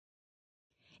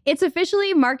It's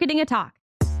officially Marketing a Talk,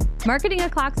 Marketing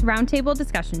O'Clock's roundtable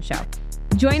discussion show.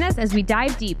 Join us as we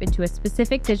dive deep into a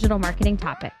specific digital marketing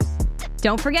topic.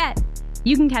 Don't forget,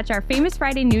 you can catch our Famous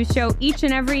Friday news show each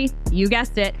and every, you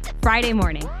guessed it, Friday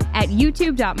morning at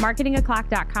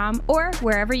youtube.marketingoclock.com or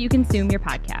wherever you consume your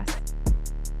podcasts.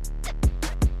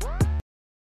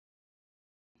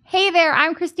 Hey there,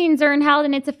 I'm Christine Zernheld,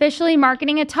 and it's officially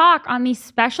Marketing a Talk. On these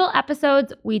special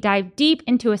episodes, we dive deep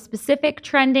into a specific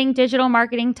trending digital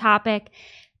marketing topic.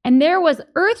 And there was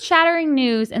earth-shattering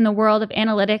news in the world of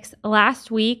analytics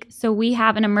last week. So we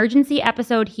have an emergency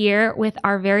episode here with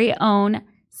our very own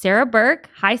Sarah Burke.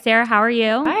 Hi, Sarah. How are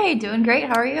you? Hi, doing great.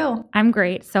 How are you? I'm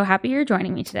great. So happy you're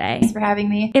joining me today. Thanks for having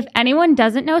me. If anyone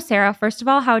doesn't know Sarah, first of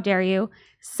all, how dare you?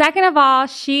 Second of all,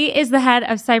 she is the head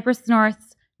of Cypress North's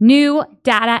new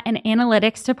data and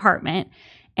analytics department.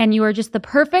 And you are just the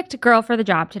perfect girl for the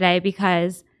job today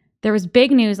because there was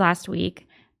big news last week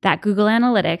that Google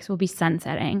Analytics will be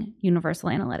sunsetting Universal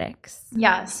Analytics.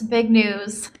 Yes, big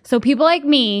news. So people like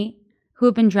me who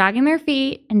have been dragging their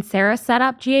feet, and Sarah set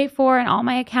up GA4 and all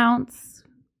my accounts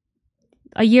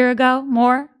a year ago,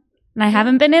 more, and I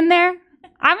haven't been in there.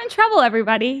 I'm in trouble,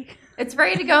 everybody. It's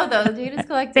ready to go, though. The data's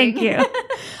collecting. Thank you.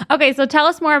 Okay, so tell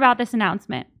us more about this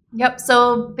announcement. Yep.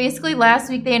 So basically last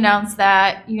week they announced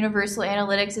that Universal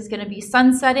Analytics is going to be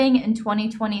sunsetting in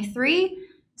 2023.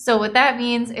 So what that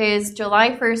means is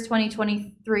July 1st,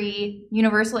 2023,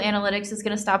 Universal Analytics is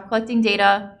going to stop collecting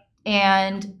data.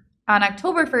 And on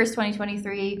October 1st,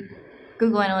 2023,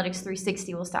 Google Analytics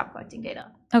 360 will stop collecting data.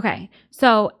 Okay.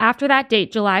 So after that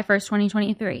date, July 1st,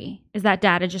 2023, is that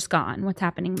data just gone? What's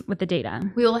happening with the data?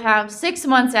 We will have 6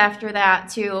 months after that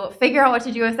to figure out what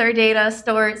to do with our data,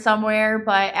 store it somewhere.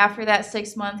 But after that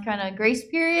 6-month kind of grace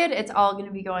period, it's all going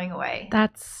to be going away.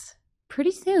 That's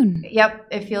pretty soon. Yep.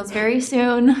 It feels very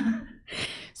soon.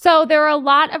 So there were a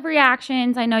lot of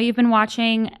reactions. I know you've been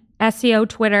watching SEO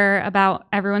Twitter about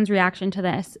everyone's reaction to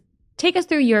this. Take us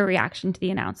through your reaction to the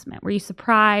announcement. Were you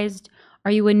surprised? Are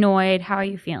you annoyed? How are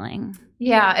you feeling?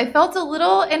 Yeah, it felt a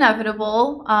little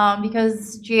inevitable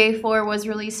because GA4 was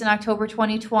released in October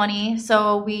 2020,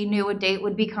 so we knew a date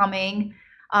would be coming.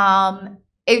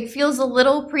 It feels a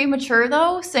little premature,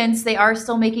 though, since they are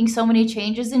still making so many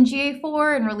changes in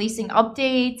GA4 and releasing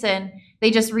updates, and they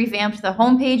just revamped the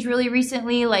homepage really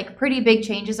recently. Like, pretty big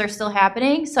changes are still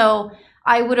happening, so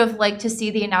I would have liked to see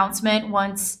the announcement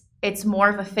once it's more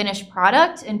of a finished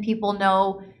product and people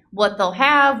know what they'll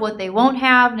have, what they won't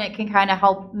have, and it can kind of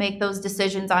help make those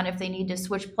decisions on if they need to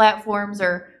switch platforms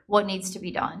or what needs to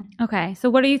be done. Okay. So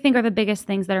what do you think are the biggest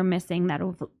things that are missing that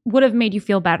would have made you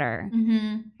feel better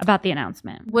about the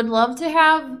announcement? Would love to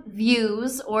have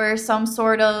views or some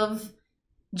sort of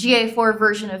GA4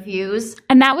 version of views.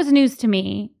 And that was news to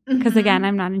me because, again,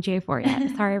 I'm not in GA4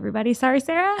 yet. Sorry, everybody. Sorry,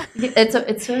 Sarah.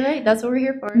 It's all right. That's what we're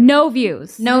here for. No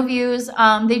views. No views.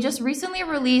 They just recently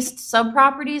released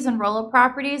sub-properties and roll-up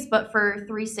properties, but for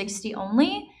 360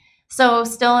 only. So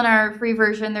still in our free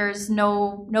version, there's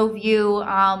no view.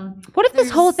 What if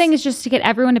this whole thing is just to get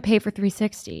everyone to pay for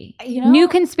 360? New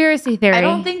conspiracy theory. I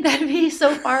don't think that'd be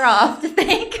so far off to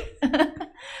think.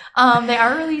 They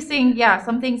are releasing,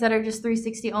 some things that are just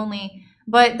 360 only.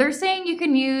 But they're saying you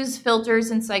can use filters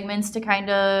and segments to kind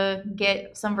of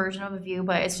get some version of a view,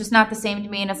 but it's just not the same to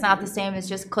me, and it's not the same as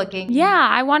just clicking. Yeah,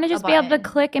 I want to just be able to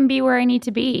click and be where I need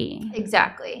to be.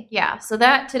 Exactly. Yeah. So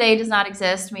that today does not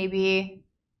exist. Maybe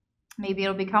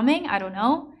it'll be coming. I don't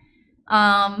know.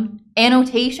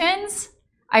 Annotations.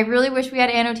 I really wish we had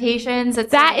annotations.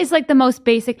 That is like the most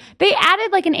basic. They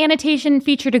added like an annotation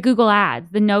feature to Google Ads,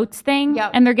 the notes thing,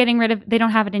 and they're getting rid of, they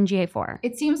don't have it in GA4.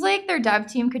 It seems like their dev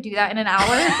team could do that in an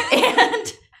hour,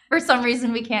 and for some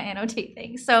reason we can't annotate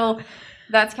things. So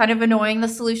that's kind of annoying. The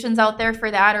solutions out there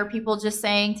for that are people just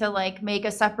saying to like make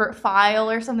a separate file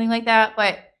or something like that,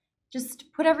 but just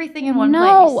put everything in one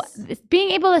place. No,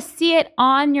 being able to see it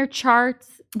on your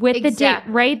charts with the date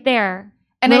right there.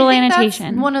 And little I think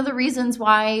annotation. That's one of the reasons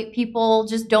why people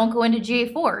just don't go into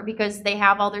GA4 because they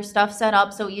have all their stuff set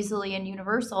up so easily in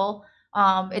Universal.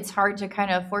 It's hard to kind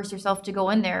of force yourself to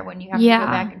go in there when you have to go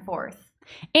back and forth.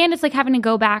 And it's like having to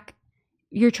go back.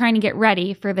 You're trying to get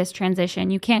ready for this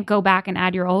transition. You can't go back and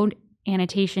add your old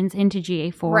annotations into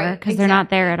GA4 because they're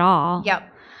not there at all. Yep.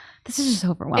 This is just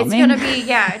overwhelming.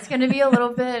 It's gonna be a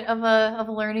little bit of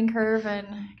a learning curve and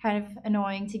kind of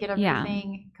annoying to get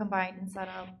everything combined and set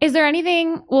up. Is there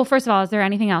anything? Well, first of all, is there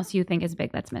anything else you think is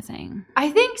big that's missing?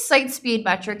 I think site speed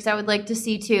metrics I would like to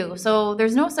see too. So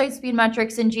there's no site speed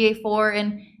metrics in GA4,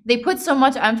 and they put so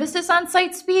much emphasis on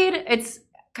site speed. It's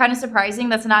kind of surprising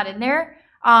that's not in there.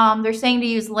 They're saying to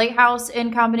use Lighthouse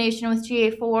in combination with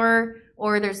GA4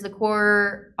 or there's the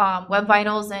core Web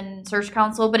Vitals and Search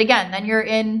Console. But again, then you're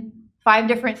in 5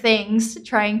 different things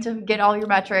trying to get all your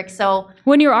metrics. So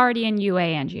when you're already in UA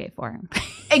and GA4.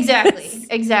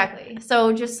 Exactly.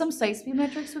 So just some site speed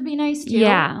metrics would be nice too.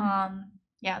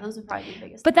 Yeah, those would probably be the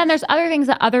biggest. But then there's other things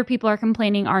that other people are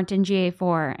complaining aren't in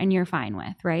GA4 and you're fine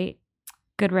with, right?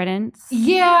 Good riddance.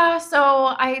 Yeah,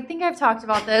 so I think I've talked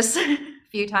about this a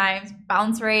few times.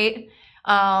 Bounce rate,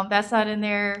 that's not in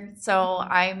there, so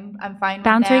I'm fine with that.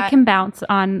 Bounce rate can bounce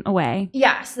on away.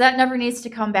 Yeah, so that never needs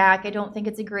to come back. I don't think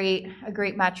it's a great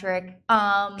metric.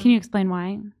 Can you explain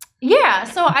why? Yeah,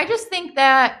 so I just think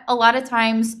that a lot of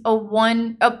times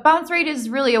a bounce rate is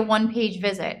really a one-page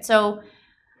visit. So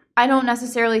I don't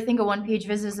necessarily think a one-page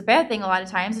visit is a bad thing a lot of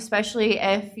times, especially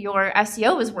if your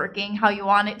SEO is working how you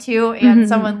want it to and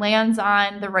someone lands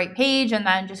on the right page and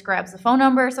then just grabs the phone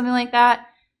number or something like that,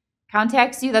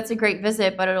 contacts you. That's a great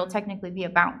visit, but it'll technically be a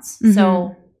bounce.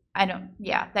 So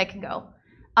that can go.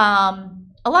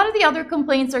 A lot of the other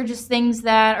complaints are just things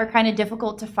that are kind of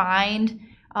difficult to find,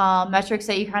 metrics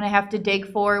that you kind of have to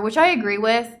dig for, which I agree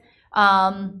with.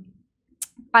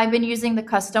 I've been using the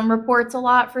custom reports a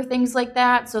lot for things like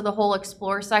that. So the whole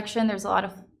explore section, there's a lot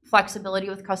of flexibility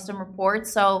with custom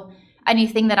reports. So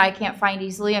anything that I can't find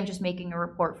easily, I'm just making a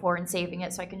report for and saving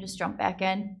it so I can just jump back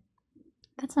in.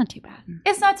 That's not too bad.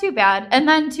 It's not too bad. And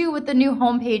then too, with the new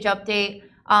homepage update,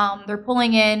 they're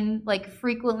pulling in like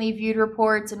frequently viewed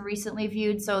reports and recently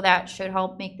viewed. So that should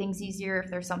help make things easier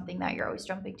if there's something that you're always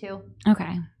jumping to.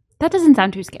 Okay. That doesn't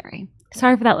sound too scary.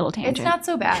 Sorry for that little tangent. It's not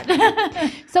so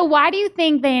bad. So why do you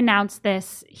think they announced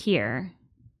this here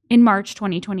in March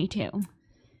 2022?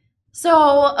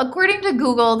 So according to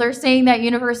Google, they're saying that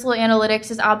Universal Analytics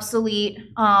is obsolete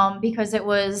because it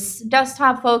was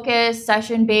desktop focused,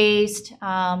 session based,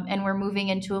 and we're moving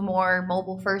into a more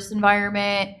mobile first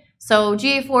environment. So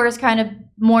GA4 is kind of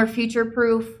more future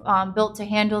proof, built to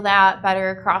handle that,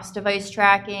 better cross device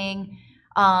tracking.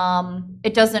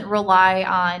 It doesn't rely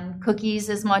on cookies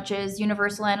as much as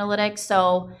Universal Analytics.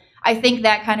 So I think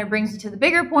that kind of brings me to the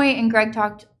bigger point, and Greg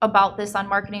talked about this on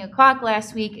Marketing O'Clock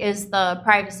last week, is the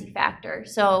privacy factor.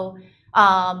 So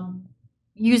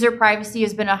user privacy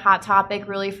has been a hot topic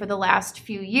really for the last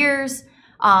few years.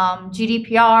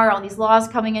 GDPR, all these laws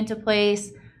coming into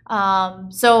place.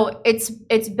 So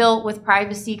it's built with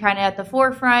privacy kind of at the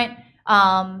forefront.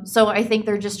 So I think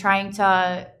they're just trying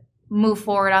to move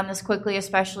forward on this quickly,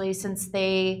 especially since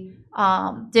they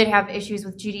did have issues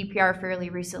with GDPR fairly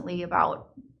recently about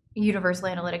Universal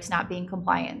Analytics not being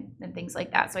compliant and things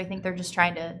like that. So I think they're just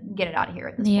trying to get it out of here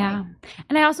at this point.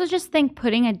 And I also just think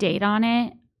putting a date on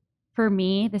it, for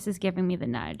me, this is giving me the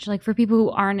nudge. Like for people who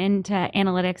aren't into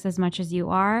analytics as much as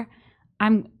you are,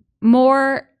 I'm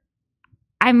more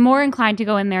inclined to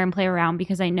go in there and play around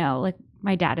because I know like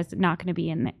my dad is not going to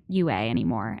be in the UA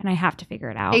anymore and I have to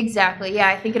figure it out. Exactly. Yeah,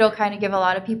 I think it'll kind of give a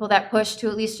lot of people that push to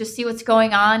at least just see what's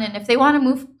going on. And if they want to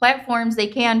move platforms, they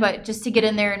can, but just to get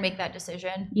in there and make that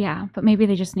decision. Yeah, but maybe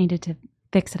they just needed to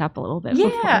fix it up a little bit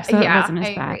before so it wasn't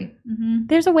as bad. Agree. Mm-hmm.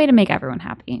 There's a way to make everyone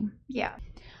happy. Yeah.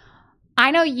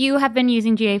 I know you have been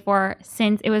using GA4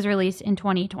 since it was released in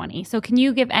 2020. So can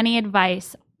you give any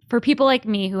advice for people like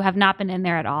me who have not been in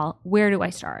there at all? Where do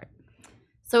I start?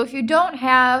 So if you don't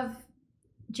have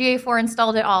GA4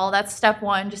 installed at all, that's step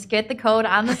one. Just get the code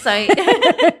on the site.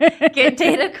 Get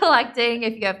data collecting.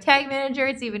 If you have Tag Manager,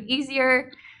 it's even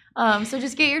easier. So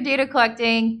just get your data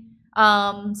collecting.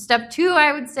 Step two,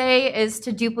 I would say, is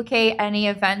to duplicate any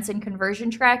events and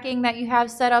conversion tracking that you have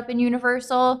set up in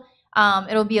Universal.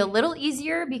 It'll be a little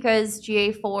easier because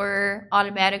GA4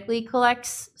 automatically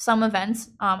collects some events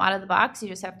out of the box. You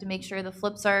just have to make sure the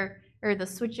flips are, or the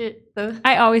switches.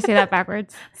 I always say that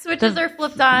backwards. Switches are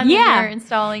flipped on when you're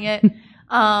installing it.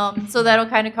 So that'll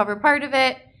kind of cover part of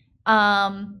it.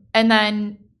 And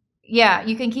then,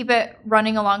 you can keep it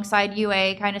running alongside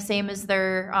UA, kind of same as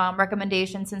their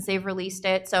recommendation since they've released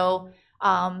it. So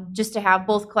just to have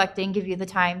both collecting, give you the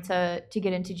time to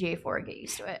get into GA4 and get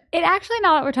used to it. It actually,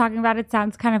 now that we're talking about it,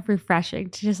 sounds kind of refreshing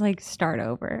to just like start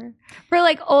over. For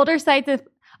like older sites, if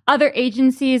other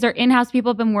agencies or in-house people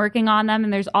have been working on them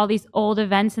and there's all these old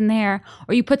events in there,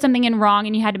 or you put something in wrong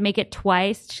and you had to make it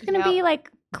twice, it's just going to be like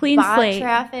clean slate.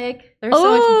 Traffic. There's so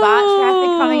much bot traffic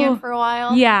coming in for a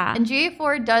while. Yeah. And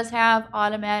GA4 does have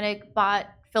automatic bot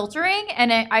filtering,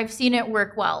 and I've seen it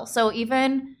work well. So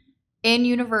even in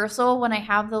Universal, when I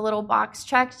have the little box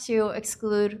checked to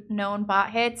exclude known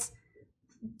bot hits,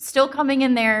 still coming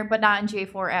in there, but not in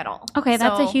GA4 at all. Okay,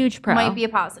 that's a huge pro. Might be a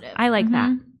positive. I like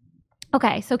that.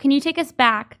 Okay, so can you take us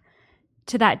back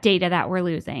to that data that we're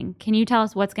losing. Can you tell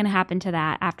us what's going to happen to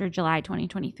that after July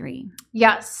 2023?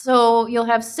 Yes. So you'll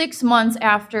have 6 months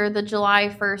after the July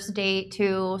 1st date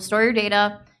to store your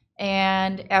data.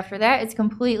 And after that, it's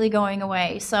completely going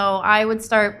away. So I would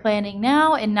start planning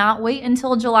now and not wait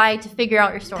until July to figure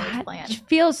out your storage plan. That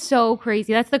feels so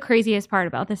crazy. That's the craziest part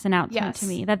about this announcement to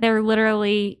me, that they're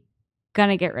literally going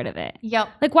to get rid of it. Yep.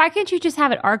 Like, why can't you just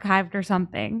have it archived or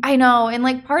something? I know. And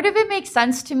like part of it makes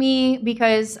sense to me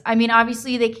because, I mean,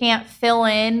 obviously they can't fill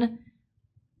in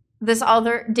this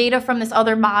other data from this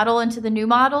other model into the new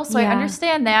model. So I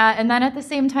understand that. And then at the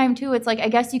same time, too, it's like, I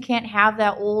guess you can't have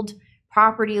that old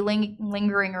property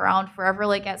lingering around forever.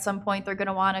 Like at some point they're going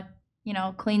to want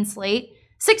a, clean slate.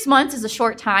 6 months is a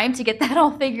short time to get that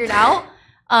all figured out.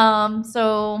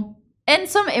 And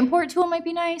some import tool might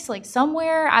be nice, like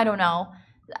somewhere, I don't know.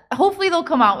 Hopefully they'll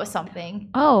come out with something.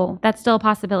 Oh, that's still a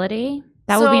possibility?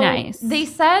 That would be nice. They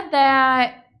said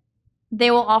that they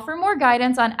will offer more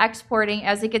guidance on exporting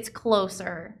as it gets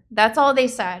closer. That's all they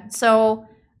said. So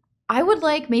I would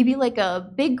like maybe like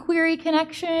a BigQuery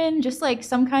connection, just like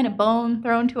some kind of bone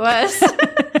thrown to us.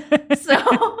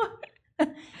 So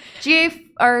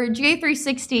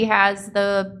GA360 has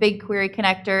the BigQuery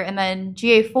connector, and then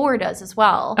GA4 does as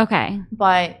well. Okay.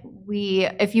 But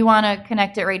if you want to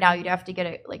connect it right now, you'd have to get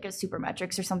it like a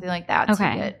Supermetrics or something like that to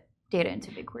get data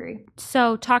into BigQuery.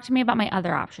 So talk to me about my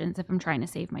other options if I'm trying to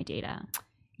save my data.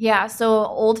 Yeah, so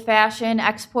old-fashioned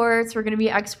exports, we're going to be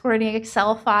exporting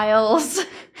Excel files.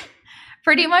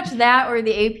 Pretty much that or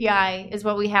the API is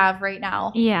what we have right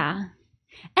now. Yeah. And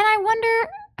I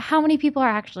wonder how many people are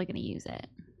actually going to use it.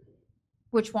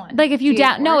 Which one? Like if you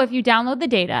if you download the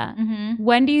data,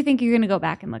 when do you think you're going to go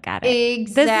back and look at it?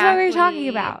 Exactly. This is what we were talking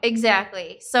about.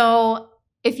 Exactly. So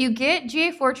if you get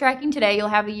GA4 tracking today, you'll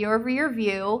have a year-over-year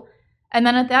view. And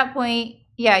then at that point,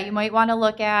 you might want to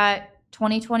look at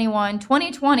 2021.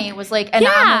 2020 was like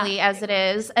anomaly as it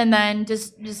is. And then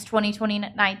just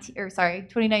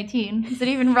 2019. Is it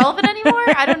even relevant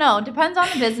anymore? I don't know. Depends on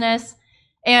the business.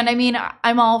 And I mean,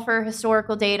 I'm all for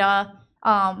historical data.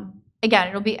 Again,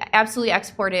 it'll be absolutely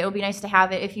exported. It'll be nice to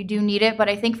have it if you do need it. But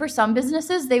I think for some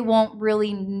businesses, they won't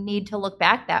really need to look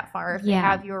back that far if they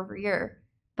have year over year.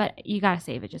 But you got to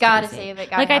save it. Gotta save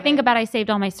it. Like I think about I saved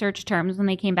all my search terms when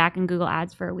they came back in Google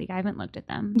Ads for a week. I haven't looked at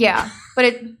them. Yeah, but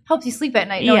it helps you sleep at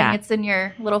night knowing it's in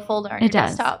your little folder on your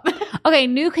desktop. Okay,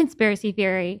 new conspiracy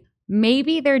theory.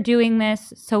 Maybe they're doing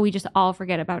this so we just all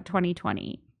forget about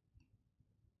 2020.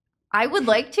 I would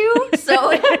like to.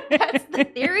 So if that's the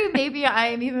theory, maybe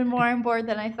I'm even more on board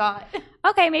than I thought.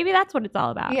 Okay, maybe that's what it's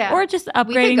all about. Yeah. Or just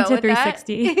upgrading to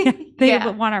 360. They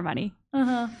want our money.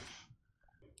 Uh-huh.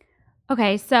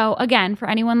 Okay, so again, for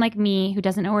anyone like me who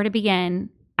doesn't know where to begin,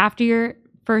 after your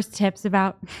first tips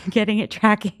about getting it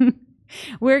tracking,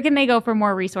 where can they go for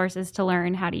more resources to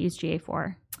learn how to use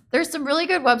GA4? There's some really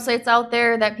good websites out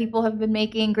there that people have been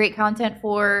making great content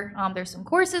for. There's some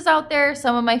courses out there.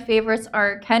 Some of my favorites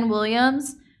are Ken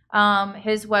Williams.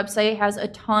 His website has a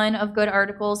ton of good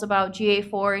articles about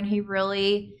GA4, and he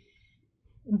really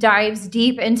dives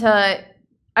deep into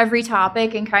every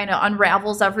topic and kind of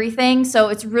unravels everything. So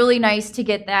it's really nice to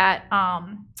get that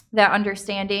that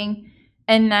understanding.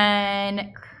 And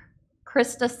then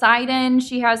Krista Seiden,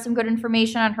 she has some good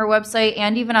information on her website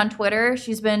and even on Twitter.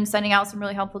 She's been sending out some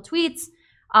really helpful tweets.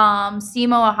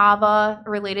 Simo Ahava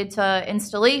related to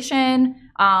installation,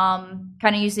 kind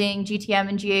of using GTM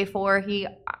and GA4.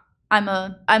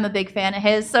 I'm a big fan of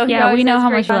his. So yeah, we know how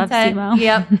much you love Simo.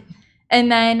 Yep.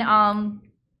 And then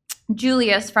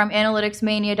Julius from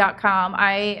analyticsmania.com.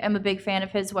 I am a big fan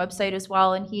of his website as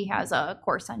well, and he has a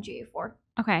course on GA4.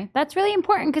 Okay, that's really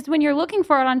important because when you're looking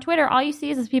for it on Twitter, all you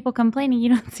see is people complaining. You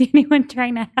don't see anyone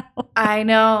trying to help. I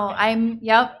know.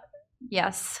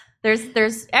 Yes.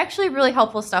 There's actually really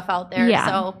helpful stuff out there. Yeah.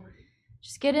 So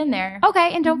just get in there.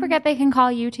 Okay, and don't forget they can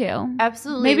call you too.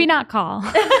 Absolutely. Maybe not call.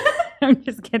 I'm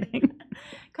just kidding.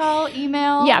 Call,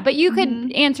 email. Yeah, but you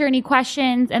could answer any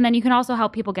questions, and then you can also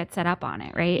help people get set up on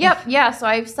it, right? Yep. Yeah. So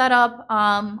I've set up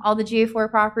all the GA4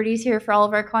 properties here for all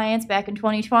of our clients back in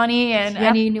 2020, and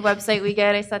any new website we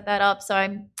get, I set that up. So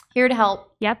I'm here to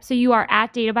help. Yep. So you are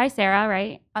at Data by Sarah,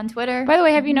 right? On Twitter. By the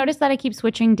way, have you noticed that I keep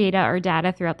switching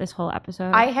data throughout this whole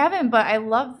episode? I haven't, but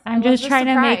I'm just trying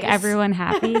to make everyone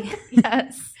happy.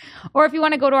 Yes. Or if you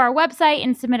want to go to our website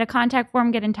and submit a contact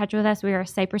form, get in touch with us. We are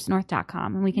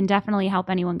cypressnorth.com, and we can definitely help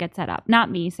anyone get set up. Not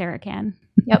me, Sarah can.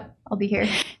 Yep, I'll be here.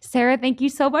 Sarah, thank you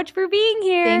so much for being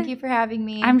here. Thank you for having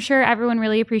me. I'm sure everyone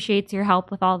really appreciates your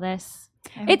help with all this.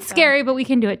 It's scary, but we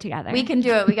can do it together. We can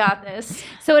do it. We got this.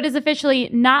 So it is officially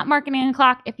not Marketing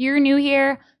O'Clock. If you're new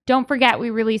here, don't forget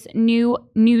we release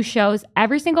new shows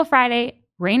every single Friday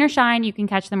Rain or shine, you can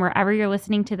catch them wherever you're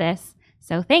listening to this.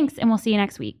 So thanks, and we'll see you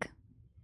next week.